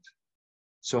correct.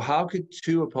 So how could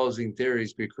two opposing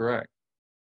theories be correct?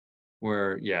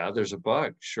 Where, yeah, there's a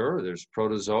bug. Sure, there's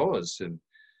protozoas, and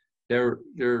they're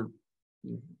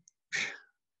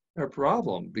a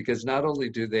problem because not only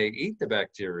do they eat the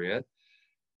bacteria,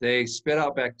 they spit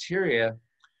out bacteria.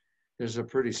 There's a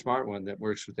pretty smart one that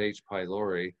works with H.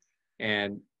 pylori,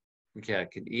 and we can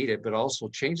eat it, but also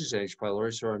changes H.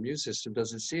 pylori, so our immune system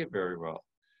doesn't see it very well.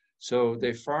 So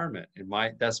they farm it.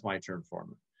 That's my term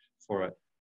for it.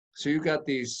 So you've got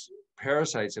these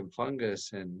parasites and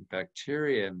fungus and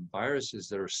bacteria and viruses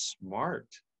that are smart,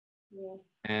 Yeah.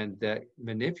 and that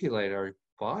manipulate our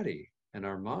body and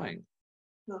our mind.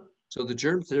 Huh. So the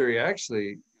germ theory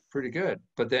actually pretty good.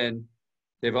 But then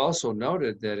they've also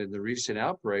noted that in the recent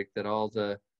outbreak that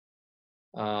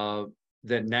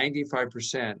that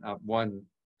 95% of one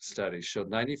study showed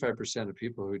 95% of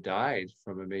people who died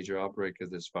from a major outbreak of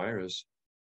this virus,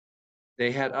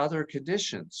 they had other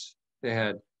conditions. They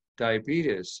had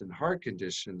diabetes and heart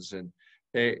conditions, and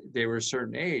they were a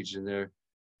certain age, and their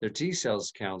T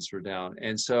cells counts were down.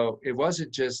 And so it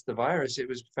wasn't just the virus, it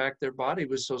was in fact their body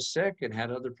was so sick and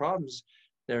had other problems,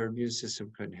 their immune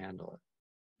system couldn't handle it.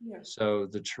 Yeah. So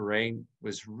the terrain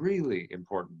was really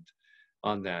important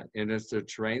on that. And if the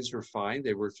terrains were fine,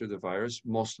 they worked through the virus,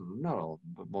 most of them, not all of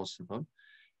them, but most of them,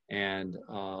 and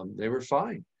they were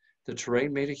fine. The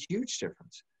terrain made a huge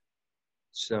difference.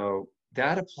 So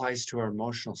that applies to our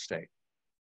emotional state.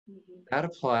 Mm-hmm. That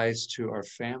applies to our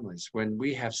families. When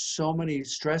we have so many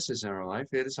stresses in our life,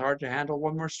 it is hard to handle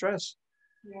one more stress.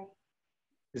 Yeah.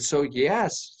 And so,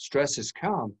 yes, stresses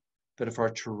come, but if our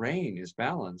terrain is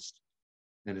balanced,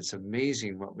 then it's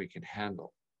amazing what we can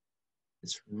handle.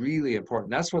 It's really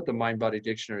important. That's what the Mind-Body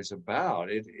Dictionary is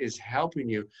about. It is helping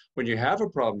you when you have a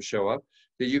problem show up,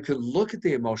 that you can look at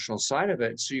the emotional side of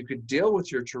it so you could deal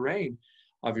with your terrain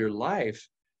of your life.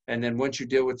 And then once you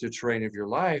deal with the terrain of your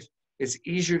life, it's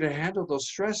easier to handle those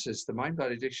stresses. The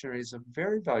Mind-Body Dictionary is a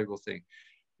very valuable thing.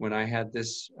 When I had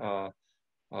this,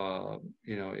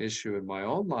 issue in my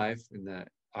own life, and that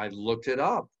I looked it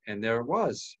up, and there it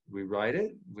was. We write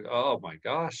it. Oh my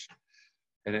gosh!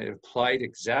 And it applied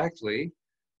exactly.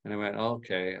 And I went,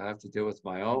 okay, I have to deal with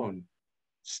my own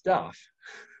stuff.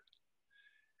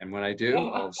 And when I do,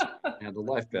 I'll handle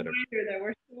life better.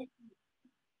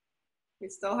 We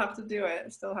still have to do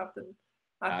it. Still have to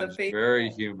I'm face very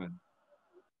it. human.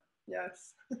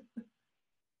 Yes.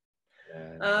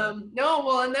 And, No,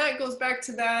 well, and that goes back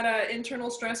to that internal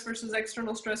stress versus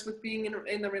external stress with being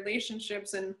in the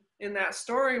relationships, and in that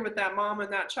story with that mom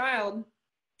and that child.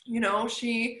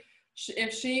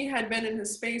 If she had been in a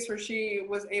space where she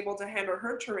was able to handle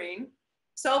her terrain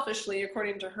selfishly,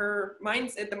 according to her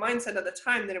mindset, the mindset at the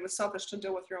time, that it was selfish to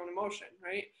deal with your own emotion,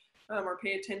 right? Or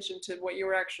pay attention to what you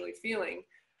were actually feeling,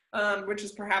 which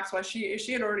is perhaps why she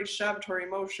had already shoved her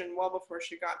emotion well before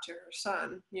she got to her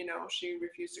son. She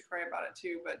refused to cry about it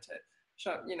too, but to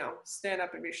stand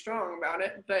up and be strong about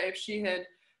it. But if she had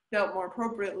dealt more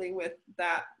appropriately with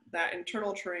that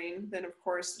internal terrain, then of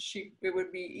course it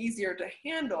would be easier to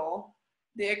handle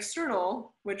the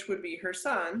external, which would be her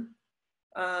son,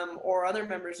 or other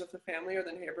members of the family or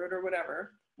the neighborhood or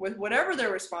whatever, with whatever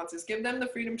their response is. Give them the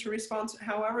freedom to respond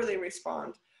however they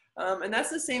respond. And that's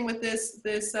the same with this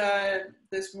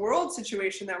world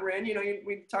situation that we're in.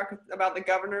 We talk about the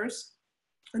governors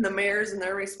and the mayors and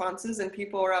their responses, and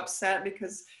people are upset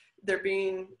because they're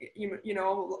being,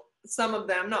 some of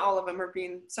them, not all of them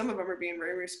some of them are being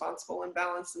very responsible and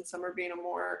balanced, and some are being a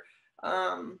more,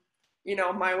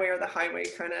 my way or the highway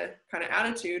kind of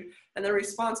attitude. And the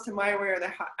response to my way or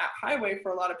the highway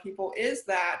for a lot of people is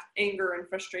that anger and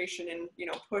frustration and,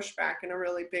 pushback in a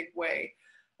really big way.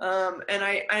 And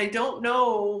I don't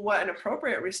know what an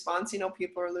appropriate response.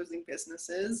 People are losing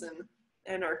businesses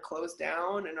and are closed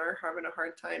down and are having a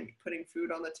hard time putting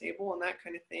food on the table and that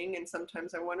kind of thing. And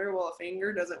sometimes I wonder, well, if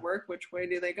anger doesn't work, which way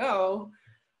do they go?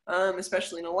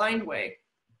 Especially in a aligned way.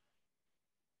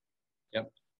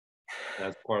 yep,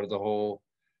 that's part of the whole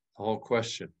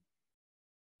question.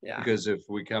 Yeah. Because if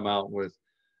we come out with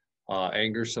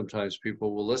anger, sometimes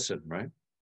people will listen, right?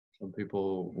 Some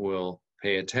people will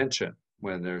pay attention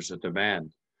when there's a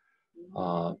demand.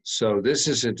 So this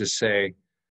isn't to say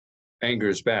anger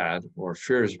is bad or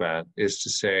fear is bad. It's to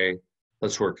say,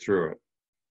 let's work through it.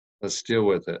 Let's deal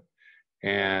with it.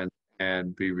 And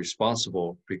and be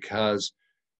responsible, because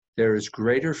there is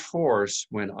greater force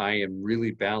when I am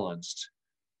really balanced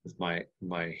with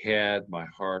my head, my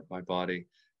heart, my body.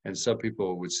 And some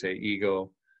people would say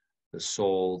ego, the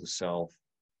soul, the self.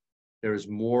 There is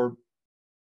more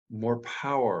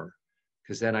power,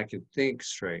 because then I can think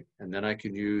straight, and then I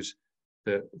can use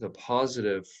the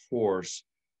positive force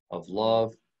of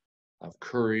love, of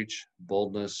courage,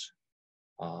 boldness,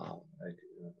 uh,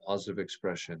 positive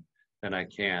expression than I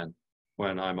can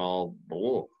when I'm all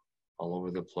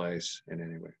over the place in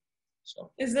any way.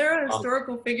 So, Is there a um,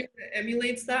 historical figure that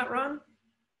emulates that, Ron?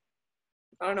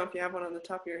 I don't know if you have one on the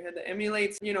top of your head that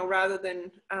emulates, rather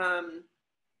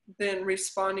than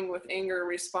responding with anger,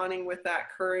 responding with that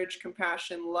courage,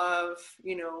 compassion, love,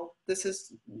 this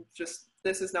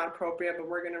is not appropriate, but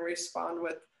we're going to respond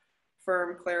with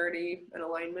firm clarity and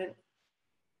alignment.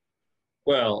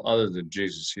 well, other than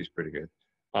Jesus, he's pretty good.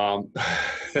 Um,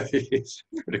 he's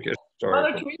pretty good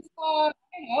Mother historical.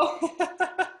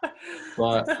 Teresa,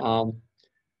 But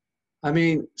I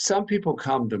mean, some people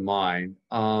come to mind.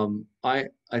 I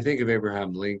think of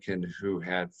Abraham Lincoln, who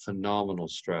had phenomenal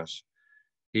stress.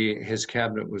 His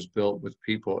cabinet was built with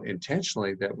people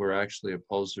intentionally that were actually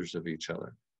opposers of each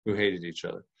other, who hated each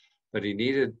other. But he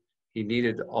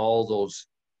needed all those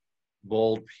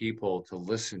bold people to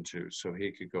listen to so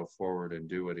he could go forward and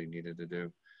do what he needed to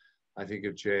do. I think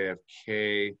of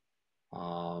JFK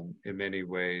in many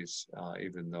ways,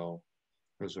 even though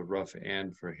it was a rough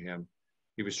end for him,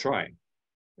 he was trying.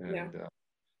 yeah. And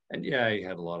and yeah, he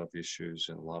had a lot of issues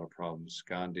and a lot of problems.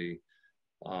 Gandhi,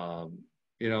 um,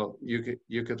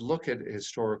 you could look at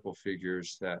historical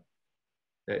figures that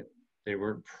they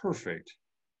weren't perfect,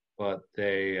 but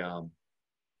they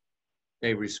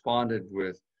responded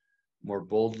with more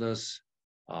boldness,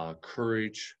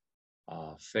 courage,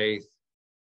 faith,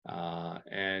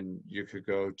 and you could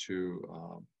go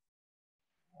to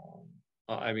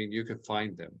I mean, you could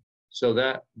find them. So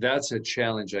that's a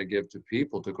challenge I give to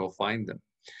people, to go find them.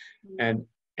 And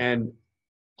and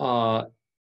uh,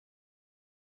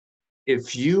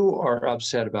 if you are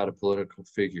upset about a political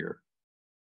figure,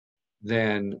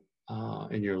 then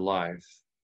in your life,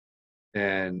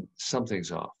 then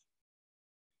something's off,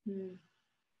 Mm.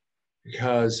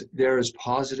 because there is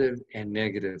positive and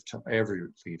negative to every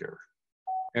leader.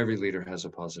 Every leader has a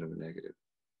positive and negative.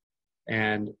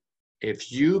 And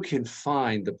if you can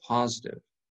find the positive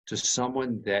to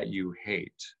someone that you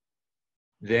hate,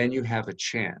 then you have a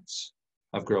chance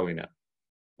of growing up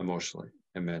emotionally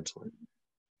and mentally.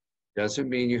 Doesn't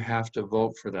mean you have to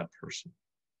vote for that person,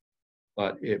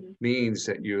 but it means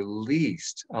that you at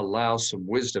least allow some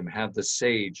wisdom, have the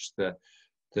sage, the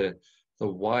the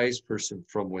wise person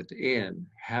from within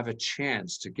have a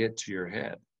chance to get to your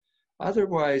head.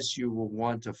 Otherwise, you will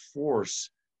want to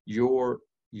force your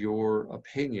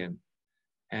opinion,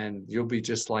 and you'll be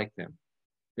just like them.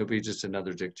 You'll be just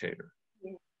another dictator.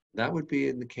 Yeah. That would be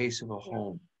in the case of a Yeah.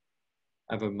 home.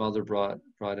 I have a mother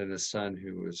brought in a son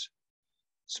who was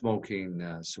smoking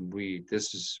some weed.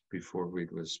 This is before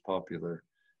weed was popular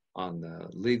on the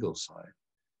legal side.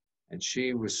 And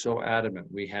she was so adamant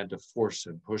we had to force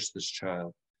and push this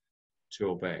child to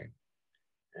obey.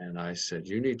 And I said,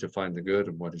 you need to find the good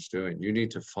in what he's doing. You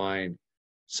need to find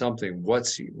something.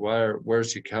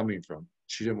 Where's he coming from?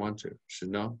 She didn't want to. She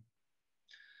said, no,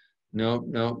 no,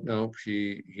 no, no.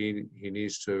 He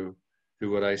needs to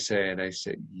do what I say. And I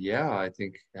said, yeah, I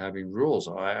think having rules.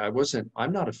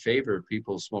 I'm not a favor of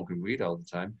people smoking weed all the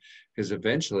time, because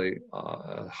eventually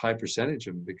a high percentage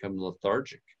of them become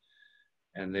lethargic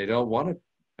and they don't want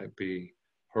to be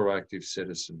proactive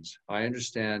citizens. I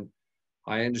understand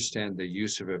the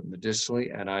use of it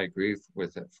medicinally, and I agree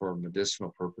with it for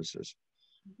medicinal purposes,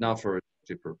 not for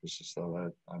addictive purposes,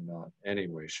 though. I'm not any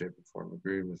way, shape, or form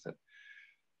agreeing with it.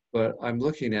 But I'm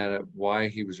looking at it why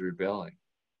he was rebelling.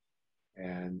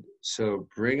 And so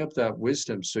bring up that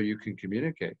wisdom so you can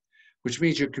communicate, which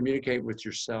means you communicate with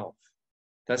yourself.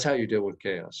 That's how you deal with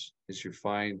chaos, is you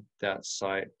find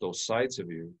those sides of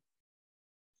you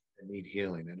that need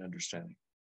healing and understanding.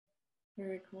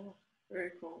 Very cool.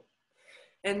 Very cool.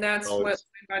 And that's So what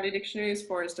my body dictionary is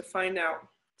for, is to find out,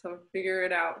 to figure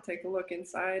it out, take a look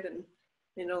inside, and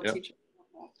it'll yep. teach you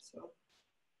about that. So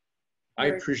I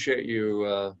very appreciate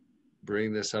you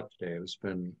bringing this up today. It's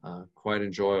been quite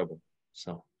enjoyable.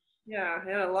 So yeah, I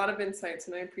had a lot of insights,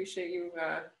 and I appreciate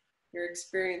your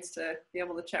experience to be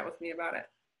able to chat with me about it.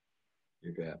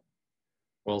 you bet.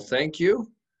 Well, thank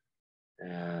you.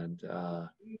 And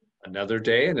another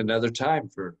day and another time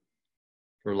for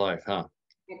life, huh?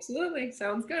 Absolutely.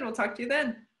 Sounds good. We'll talk to you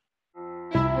then.